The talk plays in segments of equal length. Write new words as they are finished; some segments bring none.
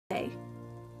day.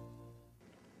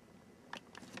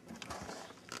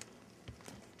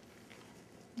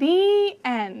 The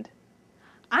end.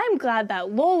 I'm glad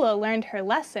that Lola learned her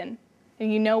lesson.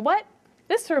 And you know what?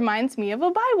 This reminds me of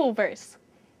a Bible verse.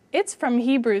 It's from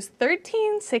Hebrews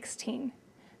 13:16.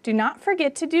 Do not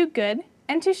forget to do good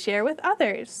and to share with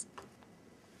others.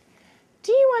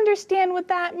 Do you understand what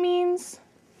that means?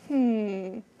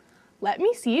 Let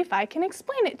me see if I can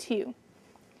explain it to you.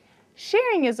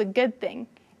 Sharing is a good thing,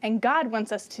 and God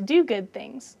wants us to do good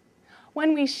things.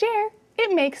 When we share,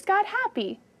 it makes God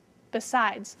happy.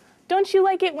 Besides, don't you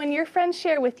like it when your friends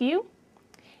share with you?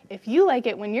 If you like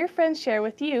it when your friends share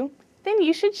with you, then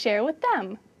you should share with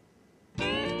them.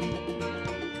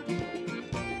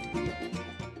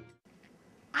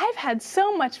 I've had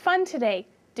so much fun today.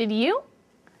 Did you?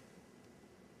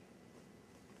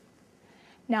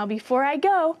 Now before I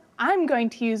go, I'm going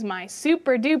to use my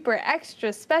super duper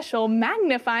extra special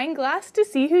magnifying glass to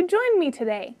see who joined me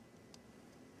today.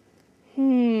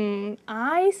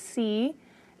 I see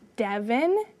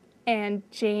Devin and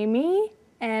Jamie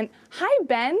and hi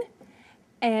Ben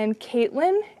and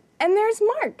Caitlin and there's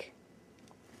Mark.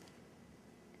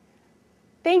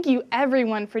 Thank you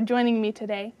everyone for joining me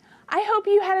today. I hope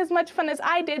you had as much fun as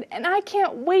I did, and I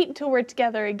can't wait till we're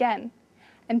together again.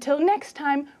 Until next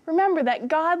time, remember that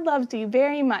God loves you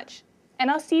very much.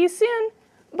 And I'll see you soon.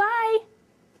 Bye!